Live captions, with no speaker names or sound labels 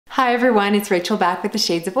Hi everyone, it's Rachel back with the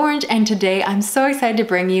Shades of Orange, and today I'm so excited to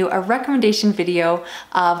bring you a recommendation video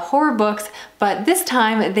of horror books, but this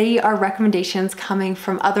time they are recommendations coming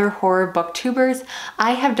from other horror booktubers.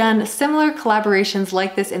 I have done similar collaborations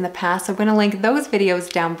like this in the past, so I'm going to link those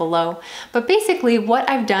videos down below. But basically what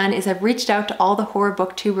I've done is I've reached out to all the horror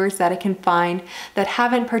booktubers that I can find that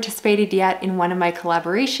haven't participated yet in one of my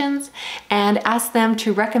collaborations and asked them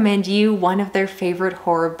to recommend you one of their favorite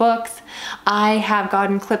horror books. I have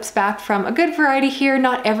gotten clips back from a good variety here.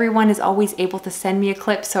 Not everyone is always able to send me a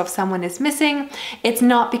clip, so if someone is missing, it's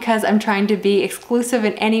not because I'm trying to be exclusive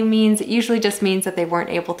in any means. It usually just means that they weren't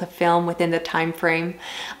able to film within the time frame.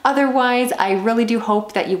 Otherwise, I really do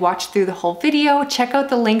hope that you watch through the whole video. Check out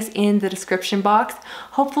the links in the description box.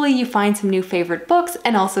 Hopefully you find some new favorite books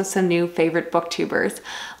and also some new favorite booktubers.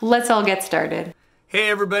 Let's all get started. Hey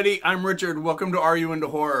everybody, I'm Richard. Welcome to Are You Into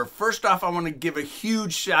Horror? First off, I want to give a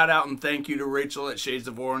huge shout out and thank you to Rachel at Shades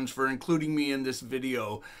of Orange for including me in this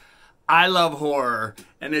video. I love horror,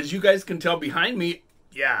 and as you guys can tell behind me,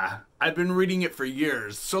 yeah, I've been reading it for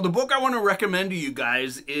years. So the book I want to recommend to you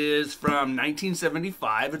guys is from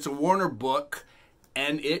 1975. It's a Warner book,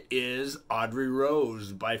 and it is Audrey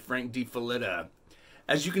Rose by Frank D. Felitta.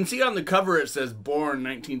 As you can see on the cover, it says born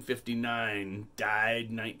 1959, died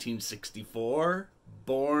 1964.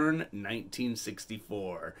 Born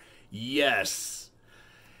 1964. Yes.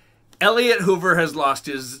 Elliot Hoover has lost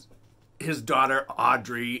his daughter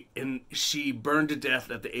Audrey, and she burned to death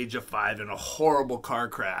at the age of 5 in a horrible car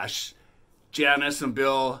crash. Janice and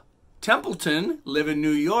Bill Templeton live in New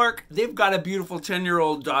York. They've got a beautiful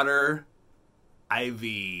 10-year-old daughter,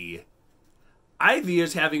 Ivy. Ivy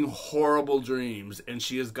is having horrible dreams, and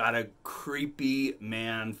she has got a creepy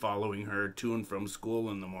man following her to and from school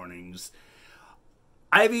in the mornings.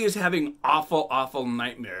 Ivy is having awful, awful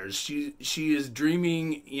nightmares. She is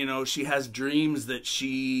dreaming, you know, she has dreams that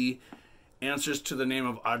she answers to the name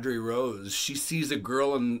of Audrey Rose. She sees a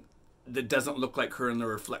girl that doesn't look like her in the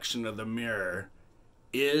reflection of the mirror.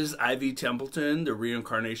 Is Ivy Templeton the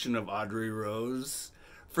reincarnation of Audrey Rose?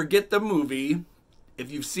 Forget the movie.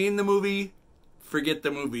 If you've seen the movie, forget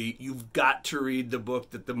the movie. You've got to read the book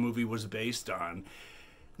that the movie was based on.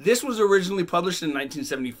 This was originally published in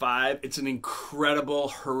 1975. It's an incredible,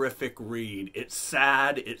 horrific read. It's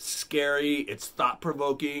sad, it's scary, it's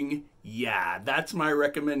thought-provoking. Yeah, that's my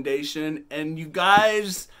recommendation. And you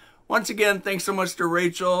guys, once again, thanks so much to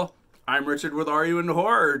Rachel. I'm Richard with Are You Into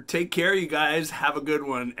Horror? Take care, you guys. Have a good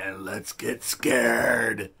one, and let's get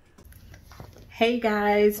scared. Hey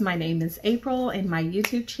guys, my name is April and my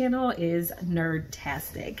YouTube channel is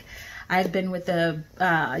Nerdtastic. I've been with the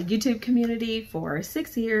YouTube community for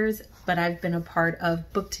 6 years, but I've been a part of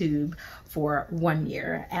Booktube for 1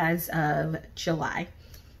 year as of July.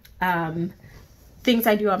 Things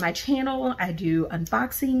I do on my channel, I do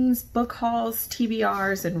unboxings, book hauls,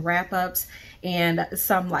 TBRs, and wrap-ups, and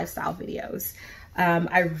some lifestyle videos.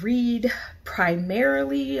 I read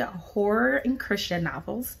primarily horror and Christian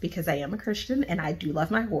novels because I am a Christian and I do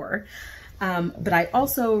love my horror. But I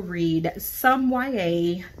also read some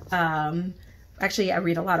YA. Actually, I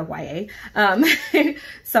read a lot of YA.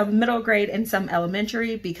 Some middle grade and some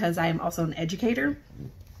elementary because I am also an educator.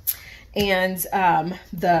 And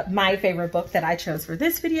my favorite book that I chose for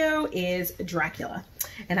this video is Dracula.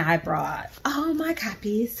 And I brought all my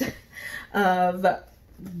copies of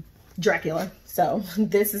Dracula. So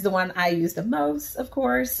this is the one I use the most, of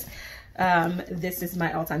course. This is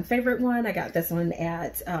my all-time favorite one. I got this one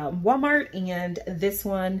at Walmart, and this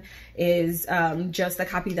one is just a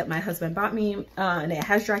copy that my husband bought me, and it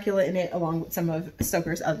has Dracula in it along with some of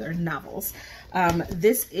Stoker's other novels.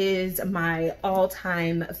 This is my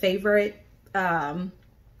all-time favorite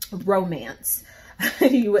romance.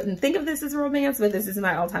 You wouldn't think of this as romance, but this is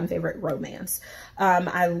my all-time favorite romance.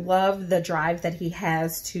 I love the drive that he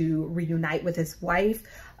has to reunite with his wife,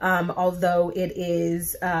 although it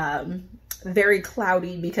is very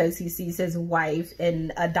cloudy because he sees his wife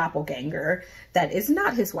in a doppelganger that is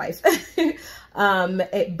not his wife.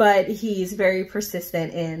 But he's very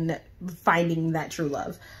persistent in finding that true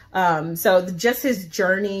love. So just his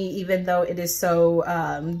journey, even though it is so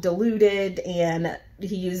diluted and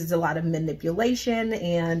he uses a lot of manipulation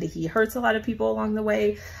and he hurts a lot of people along the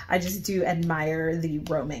way, I just do admire the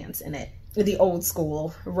romance in it, the old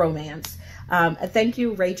school romance. Thank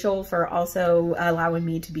you, Rachel, for also allowing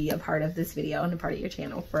me to be a part of this video and a part of your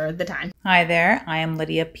channel for the time. Hi there, I am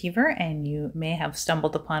Lydia Peaver, and you may have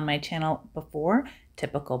stumbled upon my channel before,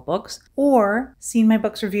 Typical Books, or seen my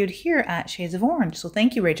books reviewed here at Shades of Orange. So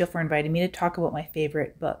thank you, Rachel, for inviting me to talk about my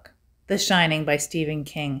favorite book, The Shining by Stephen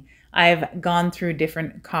King. I've gone through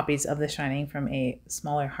different copies of The Shining, from a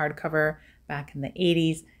smaller hardcover back in the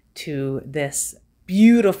 80s to this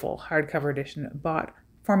beautiful hardcover edition bought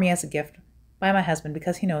for me as a gift by my husband,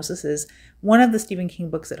 because he knows this is one of the Stephen King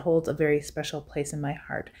books that holds a very special place in my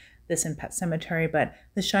heart. This and Pet Sematary, but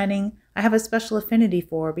The Shining I have a special affinity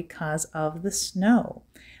for because of the snow.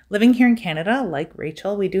 Living here in Canada, like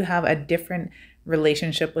Rachel, we do have a different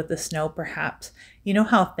relationship with the snow, perhaps. You know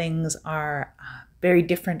how things are very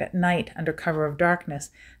different at night under cover of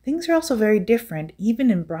darkness. Things are also very different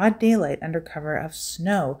even in broad daylight under cover of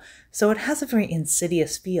snow. So it has a very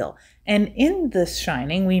insidious feel. And in The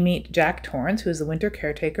Shining, we meet Jack Torrance, who is the winter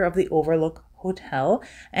caretaker of the Overlook Hotel,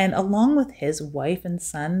 and along with his wife and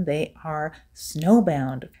son, they are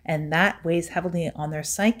snowbound, and that weighs heavily on their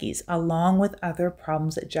psyches, along with other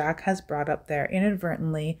problems that Jack has brought up there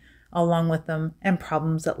inadvertently along with them, and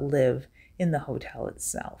problems that live in the hotel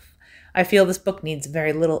itself. I feel this book needs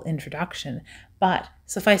very little introduction, but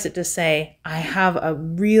suffice it to say, I have a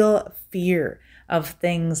real fear of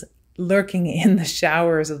things lurking in the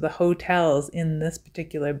showers of the hotels in this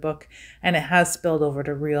particular book, and it has spilled over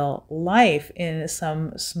to real life in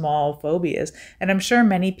some small phobias. And I'm sure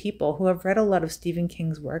many people who have read a lot of Stephen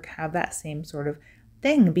King's work have that same sort of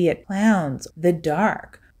thing, be it clowns, the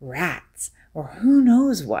dark, rats, or who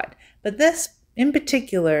knows what. But this in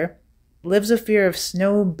particular lives a fear of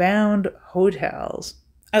snowbound hotels.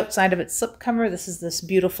 Outside of its slipcover, this is this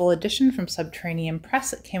beautiful edition from Subterranean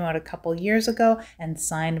Press. It came out a couple years ago and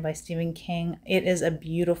signed by Stephen King. It is a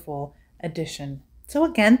beautiful edition. So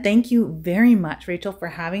again, thank you very much, Rachel, for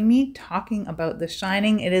having me talking about The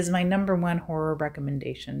Shining. It is my #1 horror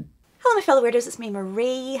recommendation. Hello my fellow weirdos, it's me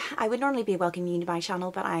Marie. I would normally be welcoming you to my channel,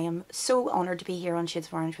 but I am so honoured to be here on Shades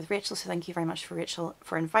of Orange with Rachel, so thank you very much for Rachel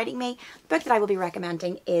for inviting me. The book that I will be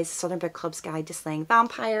recommending is Southern Book Club's Guide to Slaying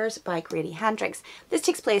Vampires by Grady Hendrix. This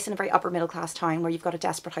takes place in a very upper middle class town where you've got a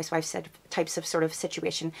desperate housewife types of sort of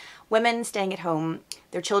situation. Women staying at home,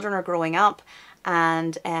 their children are growing up,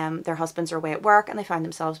 and their husbands are away at work and they find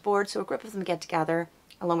themselves bored, so a group of them get together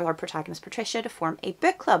along with our protagonist Patricia to form a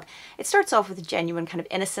book club. It starts off with a genuine kind of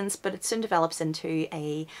innocence, but it soon develops into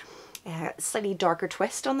a slightly darker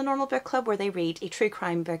twist on the normal book club, where they read a true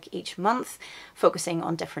crime book each month focusing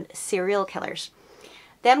on different serial killers.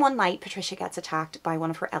 Then one night Patricia gets attacked by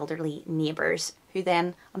one of her elderly neighbours, who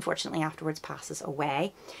then unfortunately afterwards passes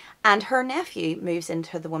away, and her nephew moves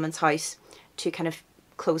into the woman's house to kind of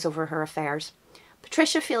close over her affairs.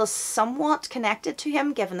 Patricia feels somewhat connected to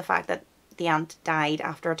him given the fact that the aunt died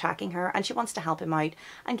after attacking her, and she wants to help him out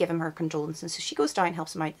and give him her condolences. So she goes down and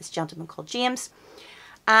helps him out, this gentleman called James,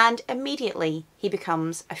 and immediately he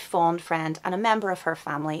becomes a fond friend and a member of her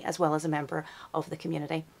family as well as a member of the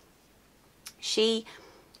community. She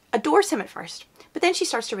adores him at first, but then she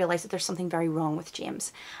starts to realise that there's something very wrong with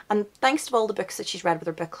James, and thanks to all the books that she's read with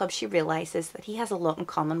her book club, she realises that he has a lot in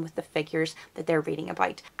common with the figures that they're reading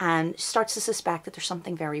about, and starts to suspect that there's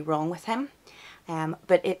something very wrong with him.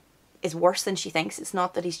 But it is worse than she thinks. It's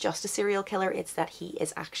not that he's just a serial killer, it's that he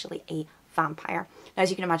is actually a vampire. Now, as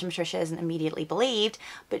you can imagine, Patricia isn't immediately believed,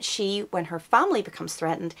 but she, when her family becomes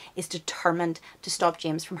threatened, is determined to stop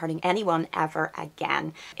James from hurting anyone ever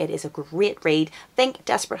again. It is a great read. Think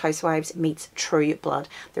Desperate Housewives meets True Blood.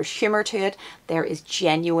 There's humour to it, there is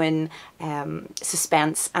genuine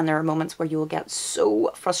suspense, and there are moments where you will get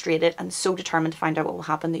so frustrated and so determined to find out what will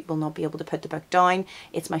happen that you will not be able to put the book down.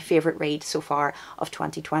 It's my favourite read so far of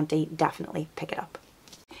 2020. Definitely pick it up.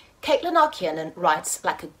 Caitlin R. Kiernan writes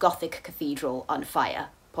like a Gothic cathedral on fire.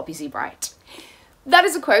 Poppy Z. Bright. That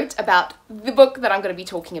is a quote about the book that I'm going to be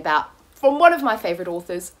talking about, from one of my favourite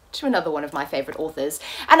authors to another one of my favourite authors.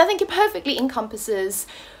 And I think it perfectly encompasses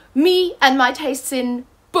me and my tastes in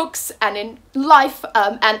books and in life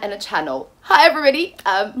and a channel. Hi everybody,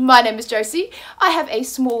 my name is Josie. I have a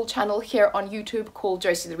small channel here on YouTube called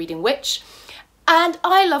Josie the Reading Witch. And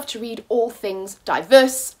I love to read all things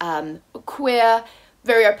diverse, queer,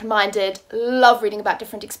 very open-minded, love reading about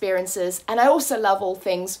different experiences, and I also love all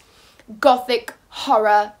things gothic,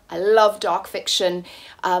 horror. I love dark fiction.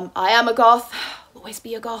 I am a goth, always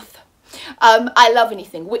be a goth. I love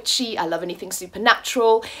anything witchy, I love anything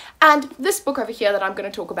supernatural, and this book over here that I'm going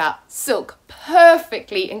to talk about, Silk,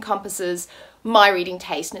 perfectly encompasses my reading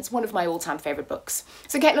taste, and it's one of my all-time favourite books.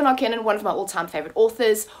 So Caitlin R. Kiernan, one of my all-time favourite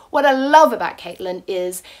authors. What I love about Caitlin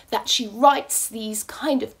is that she writes these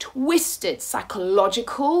kind of twisted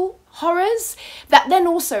psychological horrors that then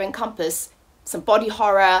also encompass some body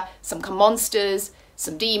horror, some monsters,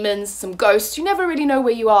 some demons, some ghosts. You never really know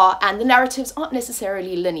where you are, and the narratives aren't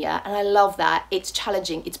necessarily linear, and I love that. It's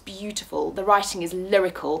challenging, it's beautiful, the writing is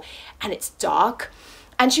lyrical, and it's dark.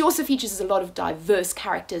 And she also features a lot of diverse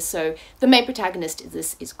characters. So the main protagonist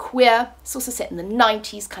is queer. It's also set in the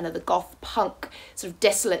 90s, kind of the goth punk, sort of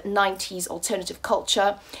desolate 90s alternative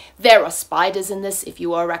culture. There are spiders in this. If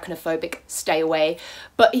you are arachnophobic, stay away.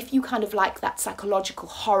 But if you kind of like that psychological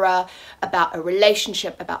horror about a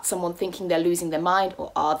relationship, about someone thinking they're losing their mind,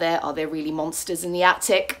 or are there really monsters in the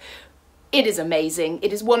attic? It is amazing.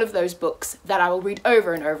 It is one of those books that I will read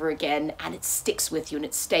over and over again, and it sticks with you and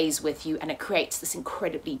it stays with you, and it creates this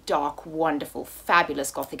incredibly dark, wonderful, fabulous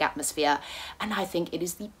gothic atmosphere. And I think it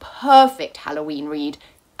is the perfect Halloween read,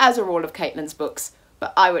 as are all of Caitlin's books,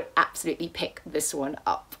 but I would absolutely pick this one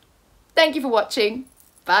up. Thank you for watching.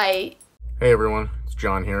 Bye. Hey everyone, it's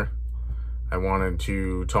John here. I wanted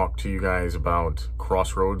to talk to you guys about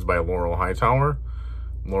Crossroads by Laurel Hightower.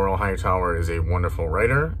 Laurel Hightower is a wonderful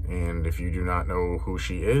writer, and if you do not know who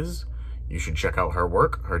she is, you should check out her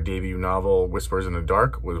work. Her debut novel, Whispers in the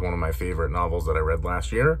Dark, was one of my favorite novels that I read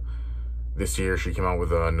last year. This year she came out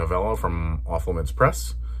with a novella from Off Limits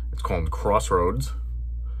Press. It's called Crossroads,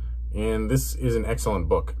 and this is an excellent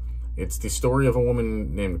book. It's the story of a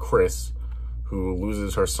woman named Chris who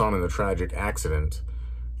loses her son in a tragic accident,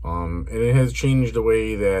 and it has changed the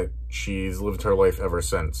way that she's lived her life ever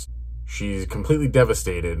since. She's completely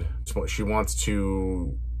devastated. She wants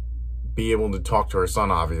to be able to talk to her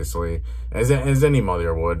son, obviously, as any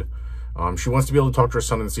mother would. She wants to be able to talk to her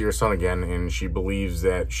son and see her son again, and she believes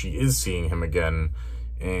that she is seeing him again,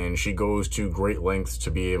 and she goes to great lengths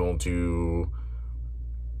to be able to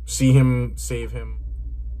see him, save him.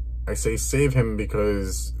 I say save him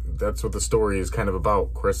because that's what the story is kind of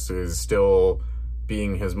about. Chris is still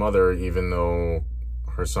being his mother even though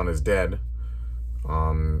her son is dead.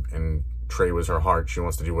 And Trey was her heart. She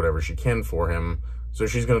wants to do whatever she can for him. So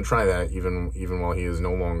she's going to try that even while he is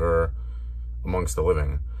no longer amongst the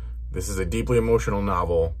living. This is a deeply emotional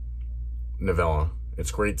novella.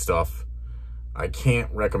 It's great stuff. I can't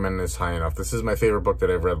recommend this high enough. This is my favorite book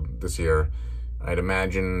that I've read this year. I'd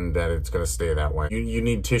imagine that it's going to stay that way. You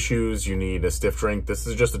need tissues, you need a stiff drink. This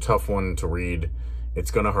is just a tough one to read.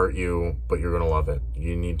 It's going to hurt you, but you're going to love it.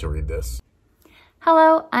 You need to read this.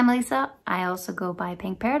 Hello, I'm Lisa. I also go by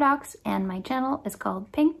Pink Paradox, and my channel is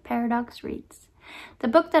called Pink Paradox Reads. The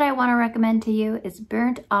book that I want to recommend to you is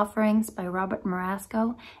Burnt Offerings by Robert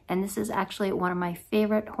Marasco, and this is actually one of my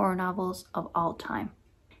favorite horror novels of all time.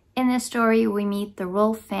 In this story, we meet the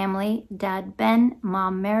Rolfe family, Dad Ben,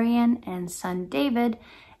 Mom Marion, and son David,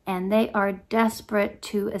 and they are desperate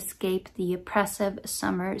to escape the oppressive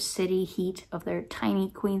summer city heat of their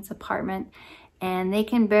tiny Queens apartment, and they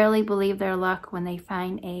can barely believe their luck when they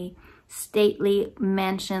find a stately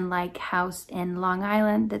mansion-like house in Long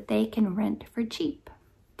Island that they can rent for cheap.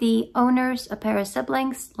 The owners, a pair of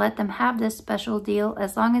siblings, let them have this special deal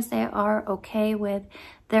as long as they are okay with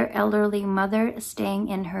their elderly mother staying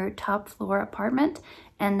in her top floor apartment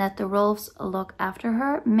and that the Rolfes look after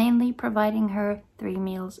her, mainly providing her 3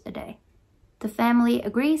 meals a day. The family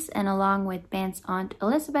agrees, and along with Ben's aunt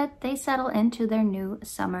Elizabeth, they settle into their new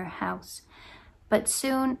summer house. But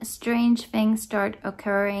soon, strange things start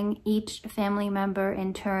occurring. Each family member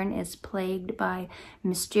in turn is plagued by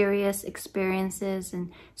mysterious experiences,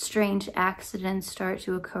 and strange accidents start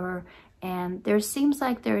to occur. And there seems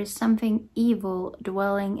like there is something evil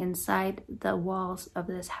dwelling inside the walls of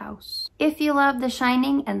this house. If you love The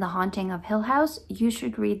Shining and The Haunting of Hill House, you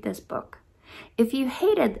should read this book. If you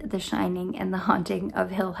hated The Shining and The Haunting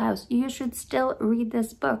of Hill House, you should still read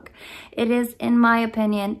this book. It is, in my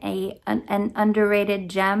opinion, an underrated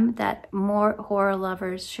gem that more horror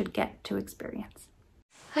lovers should get to experience.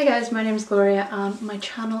 Hi guys, my name is Gloria. My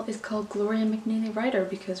channel is called Gloria McNeely Writer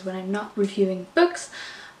because when I'm not reviewing books,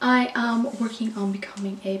 I am working on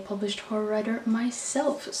becoming a published horror writer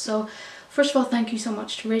myself. So first of all, thank you so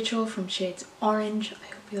much to Rachel from Shades of Orange. I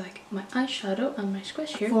hope you like my eyeshadow and my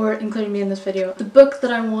squish here for including me in this video. The book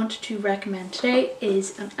that I want to recommend today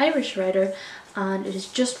is an Irish writer, and it is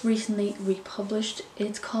just recently republished.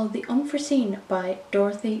 It's called The Unforeseen by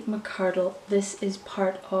Dorothy McCardle. This is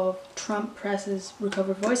part of Tramp Press's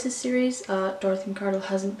Recovered Voices series. Dorothy McCardle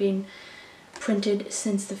hasn't been printed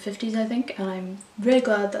since the 50s, I think, and I'm very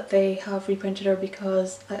glad that they have reprinted her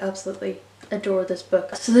because I absolutely adore this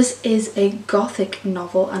book. So this is a gothic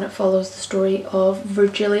novel, and it follows the story of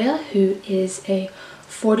Virgilia, who is a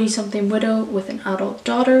 40-something widow with an adult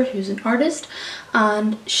daughter who's an artist,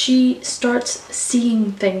 and she starts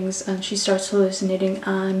seeing things and she starts hallucinating,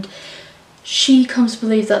 and she comes to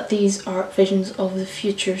believe that these are visions of the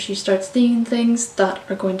future. She starts seeing things that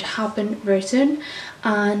are going to happen very soon,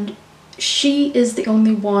 and she is the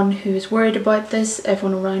only one who's worried about this.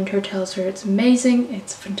 Everyone around her tells her it's amazing,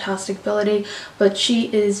 it's a fantastic ability, but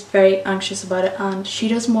she is very anxious about it and she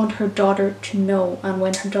doesn't want her daughter to know. And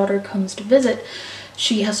when her daughter comes to visit,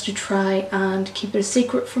 she has to try and keep it a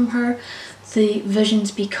secret from her. The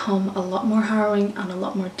visions become a lot more harrowing and a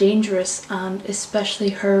lot more dangerous, and especially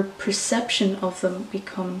her perception of them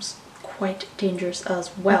becomes quite dangerous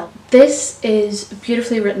as well. This is a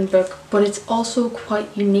beautifully written book, but it's also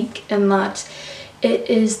quite unique in that it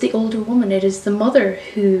is the older woman, it is the mother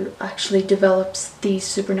who actually develops these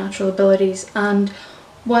supernatural abilities. And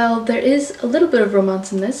while there is a little bit of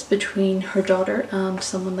romance in this between her daughter and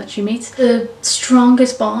someone that she meets, the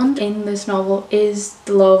strongest bond in this novel is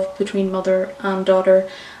the love between mother and daughter,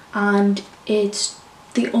 and it's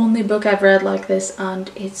the only book I've read like this,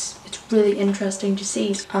 and it's really interesting to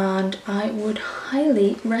see, and I would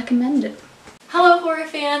highly recommend it. Hello horror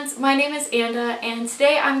fans, my name is Anda, and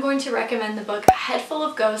today I'm going to recommend the book A Head Full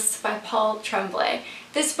of Ghosts by Paul Tremblay.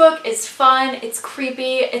 This book is fun, it's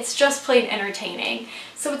creepy, it's just plain entertaining.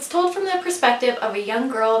 So it's told from the perspective of a young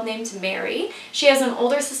girl named Mary. She has an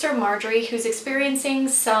older sister, Marjorie, who's experiencing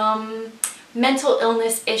some mental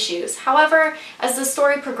illness issues. However, as the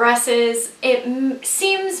story progresses, it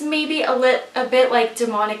seems maybe a bit like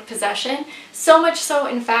demonic possession, so much so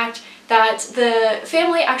in fact that the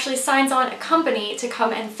family actually signs on a company to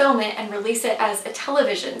come and film it and release it as a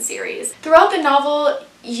television series. Throughout the novel,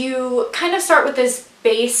 you kind of start with this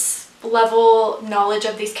base level knowledge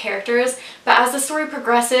of these characters, but as the story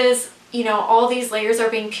progresses, you know, all these layers are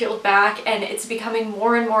being peeled back and it's becoming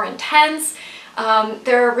more and more intense.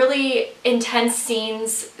 There are really intense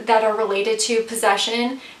scenes that are related to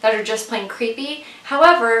possession that are just plain creepy.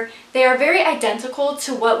 However, they are very identical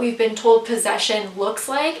to what we've been told possession looks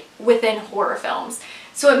like within horror films.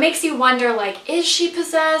 So it makes you wonder, like, is she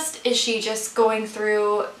possessed? Is she just going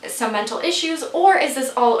through some mental issues? Or is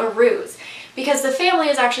this all a ruse? Because the family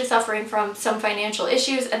is actually suffering from some financial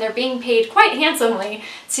issues and they're being paid quite handsomely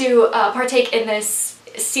to partake in this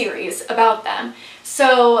series about them.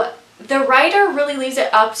 So the writer really leaves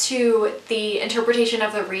it up to the interpretation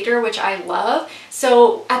of the reader, which I love.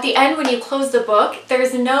 So at the end, when you close the book,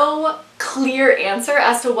 there's no clear answer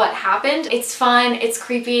as to what happened. It's fun, it's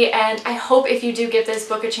creepy, and I hope if you do give this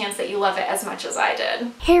book a chance that you love it as much as I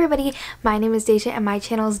did. Hey everybody, my name is Daijah and my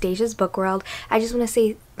channel is Daijah's Book World. I just want to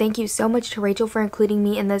say thank you so much to Rachel for including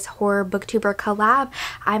me in this horror booktuber collab.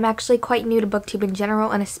 I'm actually quite new to booktube in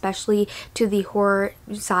general, and especially to the horror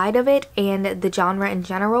side of it and the genre in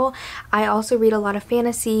general. I also read a lot of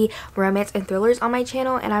fantasy, romance, and thrillers on my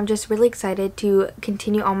channel, and I'm just really excited to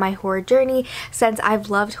continue on my horror journey since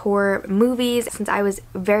I've loved horror movies since I was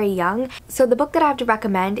very young. So the book that I have to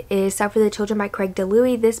recommend is Stuff for the Children by Craig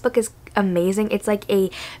DeLuey. This book is amazing. It's like a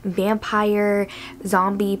vampire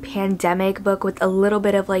zombie pandemic book with a little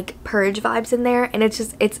bit of like Purge vibes in there, and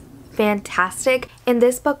it's fantastic. In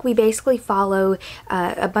this book, we basically follow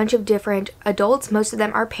a bunch of different adults. Most of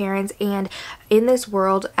them are parents, and in this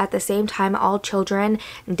world, at the same time, all children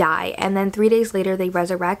die, and then 3 days later they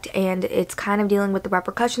resurrect, and it's kind of dealing with the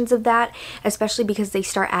repercussions of that, especially because they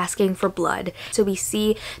start asking for blood. So we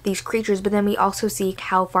see these creatures, but then we also see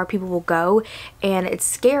how far people will go, and it's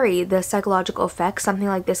scary, the psychological effects something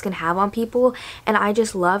like this can have on people. And I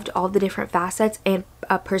just loved all the different facets and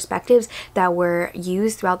perspectives that were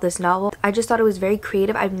used throughout this novel. I just thought it was very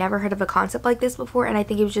creative. I've never heard of a concept like this before, and I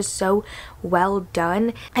think it was just so well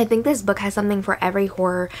done. I think this book has something for every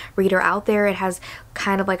horror reader out there. It has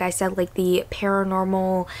kind of, like I said, like the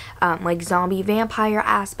paranormal, like zombie vampire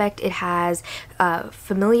aspect. It has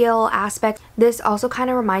familial aspect. This also kind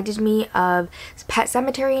of reminded me of Pet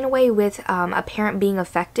Sematary in a way, with a parent being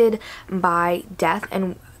affected by death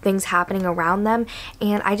and things happening around them,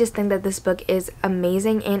 and I just think that this book is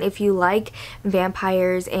amazing. And if you like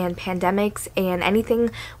vampires and pandemics and anything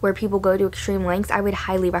where people go to extreme lengths, I would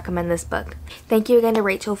highly recommend this book. Thank you again to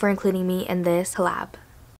Rachel for including me in this collab.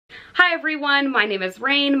 Hi everyone, my name is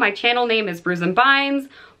Rain. My channel name is Brews Binds.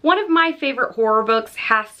 One of my favorite horror books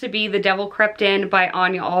has to be The Devil Crept In by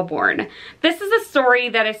Anya Alborn. This is a story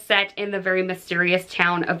that is set in the very mysterious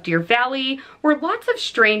town of Deer Valley, where lots of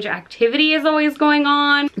strange activity is always going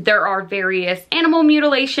on. There are various animal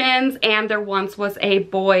mutilations, and there once was a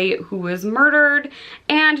boy who was murdered,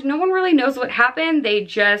 and no one really knows what happened. They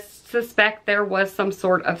just suspect there was some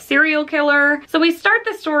sort of serial killer. So we start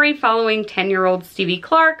the story following 10-year-old Stevie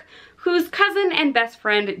Clark, whose cousin and best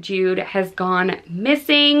friend Jude has gone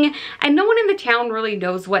missing, and no one in the town really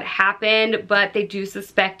knows what happened, but they do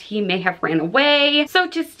suspect he may have ran away. So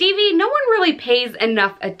to Stevie, no one really pays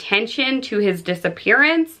enough attention to his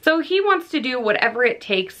disappearance, so he wants to do whatever it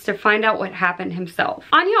takes to find out what happened himself.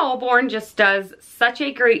 Anya Ahlborn just does such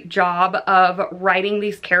a great job of writing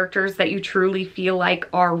these characters that you truly feel like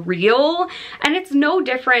are real, and it's no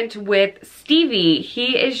different with Stevie.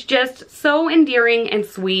 He is just so endearing and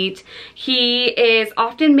sweet. He is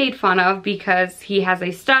often made fun of because he has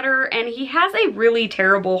a stutter and he has a really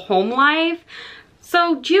terrible home life.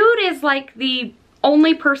 So Jude is like the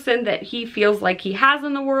only person that he feels like he has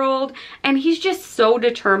in the world, and he's just so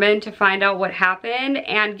determined to find out what happened,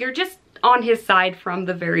 and you're just on his side from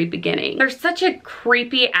the very beginning. There's such a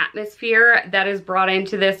creepy atmosphere that is brought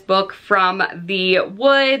into this book from the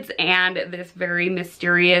woods and this very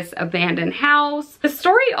mysterious abandoned house. The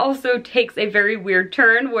story also takes a very weird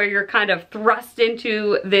turn where you're kind of thrust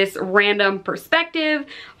into this random perspective,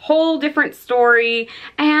 whole different story,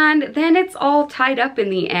 and then it's all tied up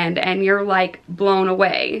in the end and you're like blown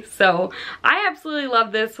away. So I absolutely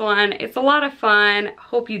love this one. It's a lot of fun.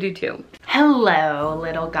 Hope you do too. Hello,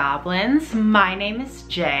 little goblins. My name is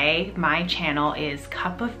Jay. My channel is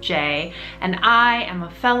Cup of Jay, and I am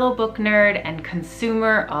a fellow book nerd and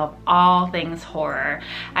consumer of all things horror.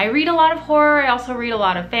 I read a lot of horror. I also read a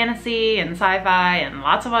lot of fantasy and sci-fi and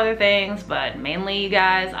lots of other things, but mainly, you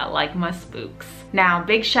guys, I like my spooks. Now,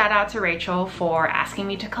 big shout out to Rachel for asking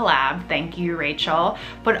me to collab. Thank you, Rachel.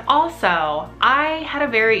 But also, I had a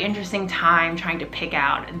very interesting time trying to pick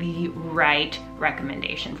out the right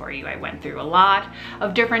recommendation for you. I went through a lot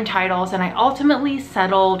of different titles and I ultimately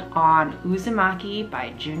settled on Uzumaki by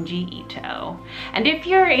Junji Ito. And if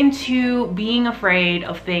you're into being afraid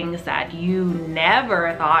of things that you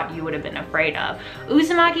never thought you would have been afraid of,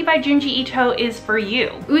 Uzumaki by Junji Ito is for you.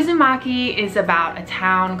 Uzumaki is about a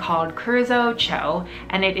town called Kurozo-cho,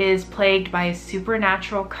 and it is plagued by a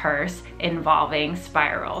supernatural curse involving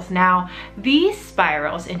spirals. Now, these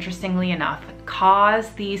spirals, interestingly enough,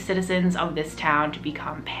 cause the citizens of this town to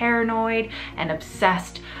become paranoid and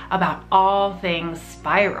obsessed about all things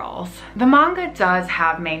spirals. The manga does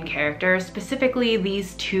have main characters, specifically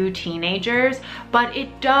these two teenagers, but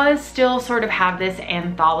it does still sort of have this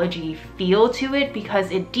anthology feel to it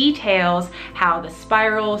because it details how the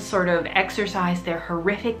spirals sort of exercise their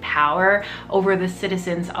horrific power over the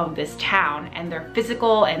citizens of this town and their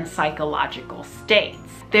physical and psychological states.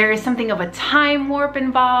 There is something of a time warp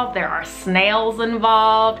involved, there are snails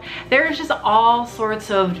involved, there's just all sorts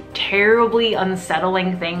of terribly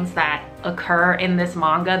unsettling things that occur in this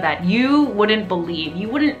manga that you wouldn't believe, you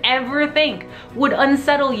wouldn't ever think would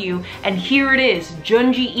unsettle you, and here it is.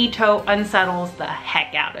 Junji Ito unsettles the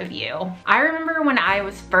heck out of you. I remember when I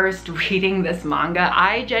was first reading this manga,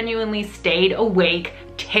 I genuinely stayed awake,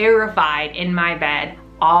 terrified in my bed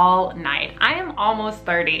all night. I am almost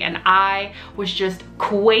 30 and I was just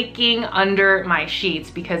quaking under my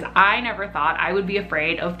sheets because I never thought I would be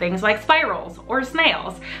afraid of things like spirals or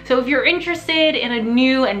snails. So if you're interested in a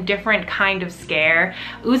new and different kind of scare,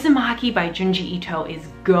 Uzumaki by Junji Ito is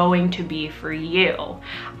going to be for you.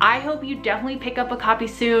 I hope you definitely pick up a copy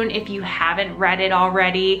soon if you haven't read it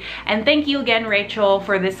already. And thank you again, Rachel,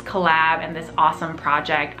 for this collab and this awesome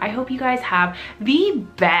project. I hope you guys have the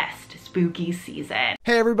best spooky season.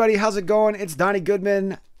 Hey everybody, how's it going? It's Donnie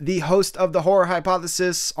Goodman, the host of The Horror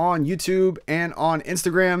Hypothesis on YouTube and on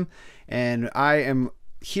Instagram, and I am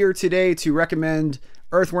here today to recommend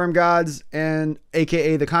Earthworm Gods and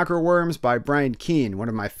aka The Conqueror Worms by Brian Keene, one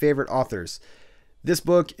of my favorite authors. This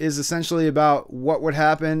book is essentially about what would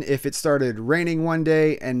happen if it started raining one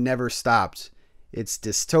day and never stopped. It's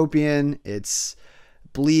dystopian, it's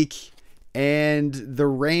bleak, and the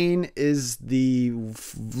rain is the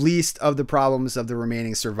least of the problems of the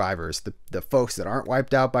remaining survivors, the folks that aren't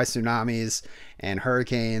wiped out by tsunamis and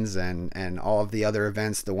hurricanes and all of the other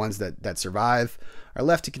events. The ones that survive are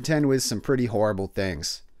left to contend with some pretty horrible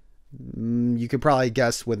things. You could probably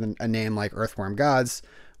guess with a name like Earthworm Gods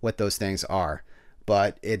what those things are,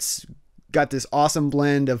 but it's got this awesome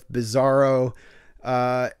blend of bizarro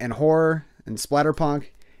and horror and splatterpunk.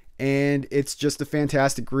 And it's just a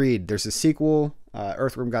fantastic read. There's a sequel,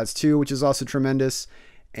 Earthworm Gods 2, which is also tremendous.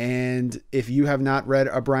 And if you have not read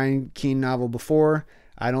a Brian Keene novel before,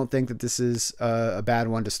 I don't think that this is a bad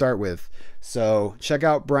one to start with. So check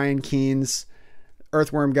out Brian Keene's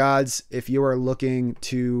Earthworm Gods if you are looking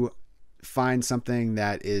to find something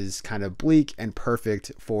that is kind of bleak and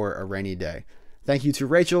perfect for a rainy day. Thank you to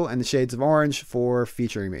Rachel and the Shades of Orange for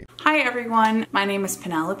featuring me. Hi everyone, my name is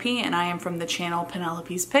Penelope and I am from the channel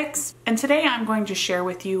Penelope's Picks, and today I'm going to share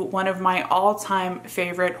with you one of my all-time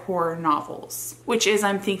favorite horror novels, which is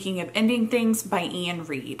I'm Thinking of Ending Things by Ian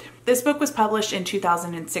Reid. This book was published in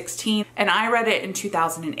 2016 and I read it in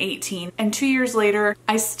 2018, and 2 years later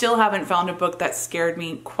I still haven't found a book that scared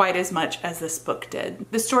me quite as much as this book did.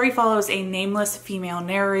 The story follows a nameless female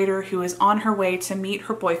narrator who is on her way to meet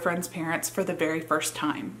her boyfriend's parents for the very first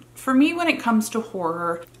time. For me, when it comes to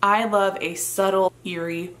horror, I love a subtle,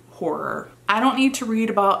 eerie horror. I don't need to read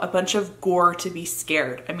about a bunch of gore to be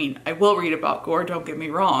scared. I mean, I will read about gore, don't get me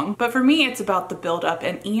wrong, but for me it's about the build-up,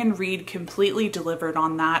 and Ian Reid completely delivered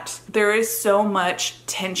on that. There is so much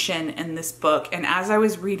tension in this book, and as I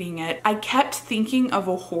was reading it, I kept thinking of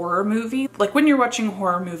a horror movie. Like when you're watching a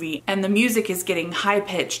horror movie and the music is getting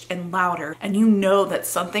high-pitched and louder, and you know that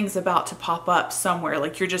something's about to pop up somewhere,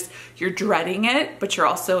 like you're dreading it, but you're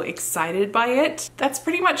also excited by it. That's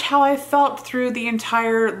pretty much how I felt through the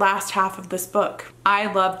entire last half of this book.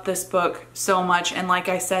 I loved this book so much, and like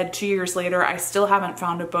I said, 2 years later I still haven't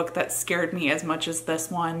found a book that scared me as much as this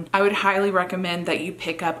one. I would highly recommend that you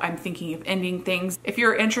pick up I'm Thinking of Ending Things if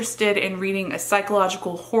you're interested in reading a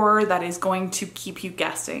psychological horror that is going to keep you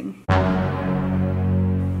guessing.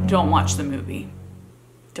 Don't watch the movie.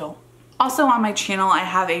 Don't. Also on my channel, I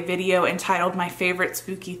have a video entitled My Favorite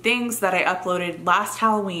Spooky Things that I uploaded last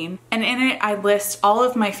Halloween, and in it I list all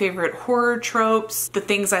of my favorite horror tropes, the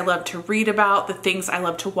things I love to read about, the things I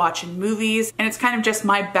love to watch in movies, and it's kind of just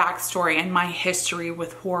my backstory and my history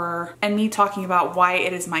with horror, and me talking about why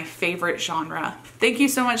it is my favorite genre. Thank you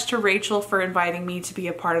so much to Rachel for inviting me to be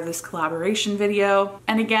a part of this collaboration video,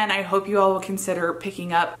 and again, I hope you all will consider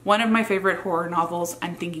picking up one of my favorite horror novels,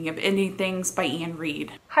 I'm Thinking of Ending Things by Ian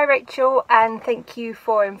Reid. Hi Rachel, and thank you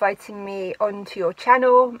for inviting me onto your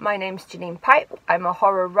channel. My name's Janine Pipe. I'm a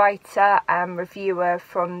horror writer and reviewer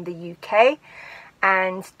from the UK,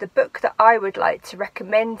 and the book that I would like to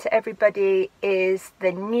recommend to everybody is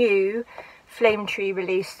the new Flame Tree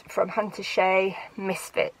release from Hunter Shea,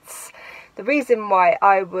 Misfits. The reason why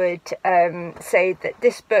I would say that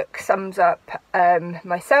this book sums up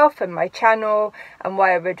myself and my channel, and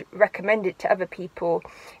why I would recommend it to other people,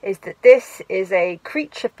 is that this is a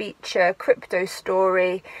creature feature crypto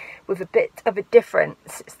story with a bit of a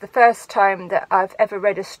difference. It's the first time that I've ever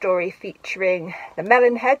read a story featuring the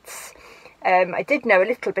Melonheads. I did know a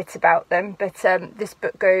little bit about them, but this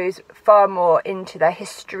book goes far more into their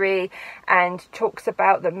history and talks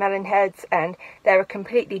about the Melonheads, and they're a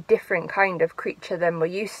completely different kind of creature than we're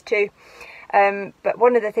used to. But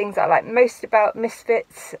one of the things I like most about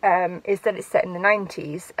Misfits is that it's set in the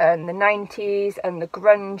 90s, and the 90s and the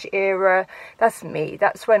grunge era. That's me,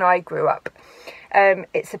 that's when I grew up.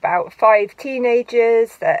 It's about 5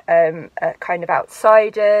 teenagers that are kind of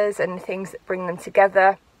outsiders, and the things that bring them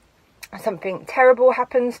together. Something terrible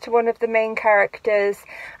happens to one of the main characters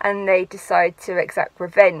and they decide to exact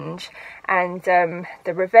revenge, and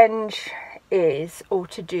the revenge is all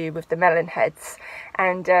to do with the Melonheads.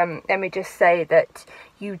 And let me just say that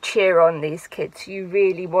you cheer on these kids. You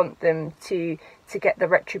really want them to get the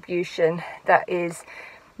retribution that is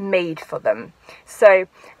made for them. So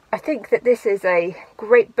I think that this is a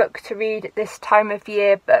great book to read at this time of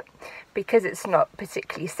year, but because it's not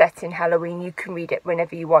particularly set in Halloween, you can read it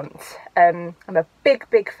whenever you want. I'm a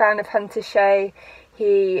big fan of Hunter Shea.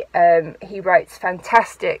 He writes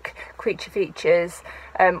fantastic creature features.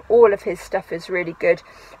 All of his stuff is really good.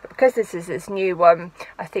 But because this is his new one,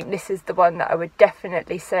 I think this is the one that I would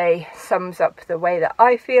definitely say sums up the way that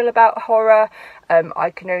I feel about horror. I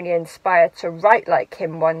can only aspire to write like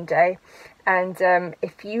him one day. And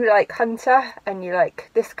if you like Hunter and you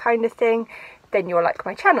like this kind of thing, then you'll like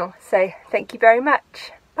my channel. So thank you very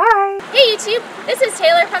much. Bye! Hey YouTube, this is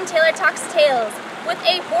Taylor from Taylor Talks Tales with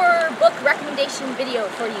a horror book recommendation video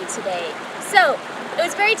for you today. So, it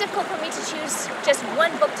was very difficult for me to choose just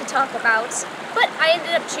one book to talk about, but I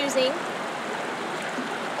ended up choosing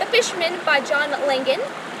The Fisherman by John Langan,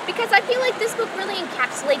 because I feel like this book really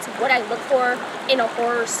encapsulates what I look for in a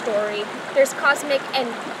horror story. There's cosmic and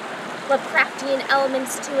Lovecraftian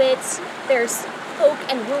elements to it, there's folk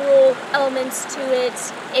and rural elements to it.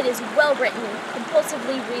 It is well written,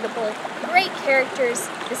 compulsively readable, great characters,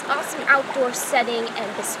 this awesome outdoor setting,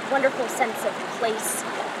 and this wonderful sense of place.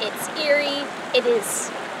 It's eerie,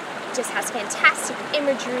 just has fantastic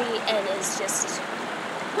imagery, and is just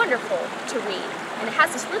wonderful to read. And it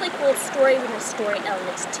has this really cool story with a story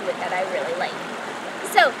element to it that I really like.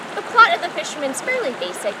 So, the plot of The Fisherman is fairly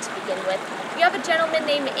basic to begin with. You have a gentleman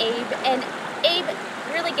named Abe, and Abe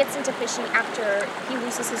really gets into fishing after he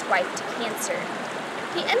loses his wife to cancer.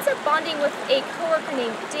 He ends up bonding with a coworker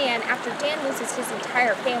named Dan after Dan loses his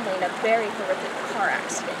entire family in a very horrific car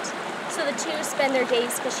accident. So the two spend their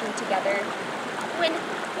days fishing together. When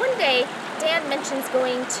one day, Dan mentions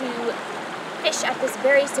going to fish at this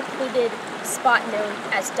very secluded spot known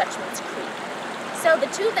as Dutchman's Creek. So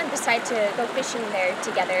the two of them decide to go fishing there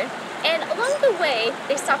together, and along the way,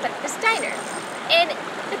 they stop at this diner. And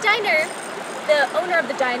the owner of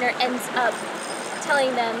the diner ends up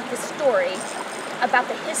telling them the story about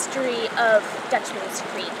the history of Dutchman's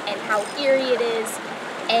Creek and how eerie it is,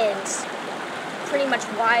 and pretty much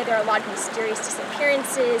why there are a lot of mysterious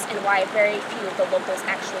disappearances and why very few of the locals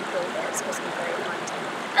actually go there. It's supposed to be very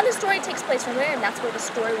haunted. And the story takes place from there, and that's where the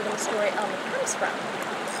story within the story element comes from.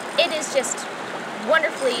 It is just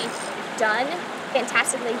wonderfully done,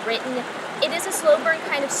 fantastically written. It is a slow burn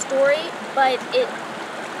kind of story, but it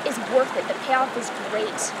is worth it. The payoff is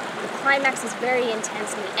great. The climax is very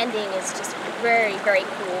intense, and the ending is just very, very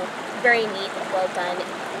cool, very neat, well done.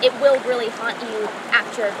 It will really haunt you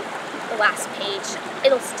after the last page.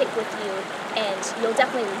 It'll stick with you, and you'll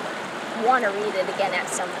definitely want to read it again at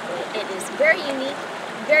some point. It is very unique,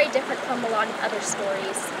 very different from a lot of other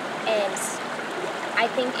stories, and I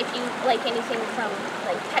think if you like anything from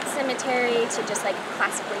like Pet Sematary to just like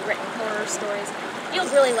classically written horror stories, you'll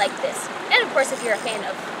really like this. And of course, if you're a fan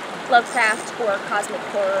of Lovecraft or cosmic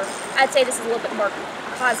horror, I'd say this is a little bit more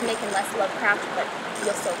cosmic and less Lovecraft, but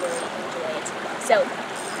you'll still really enjoy it. So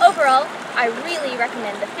overall, I really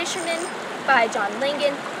recommend The Fisherman by John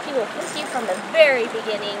Langan. He will hook you from the very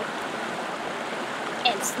beginning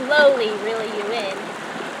and slowly reel you in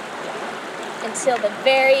until the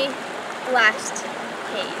very last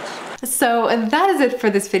page. So that is it for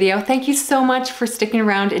this video. Thank you so much for sticking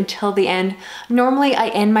around until the end. Normally I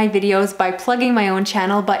end my videos by plugging my own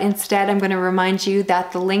channel, but instead I'm going to remind you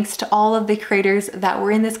that the links to all of the creators that were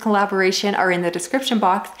in this collaboration are in the description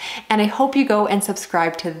box, and I hope you go and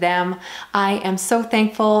subscribe to them. I am so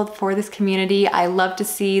thankful for this community. I love to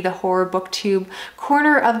see the horror booktube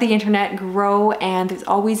corner of the internet grow, and there's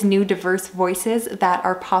always new diverse voices that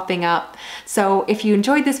are popping up. So if you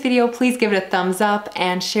enjoyed this video, please give it a thumbs up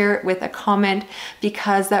and share it with a comment,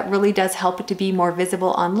 because that really does help it to be more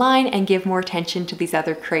visible online and give more attention to these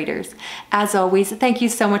other creators. As always, thank you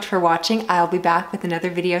so much for watching. I'll be back with another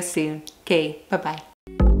video soon. Okay, bye-bye.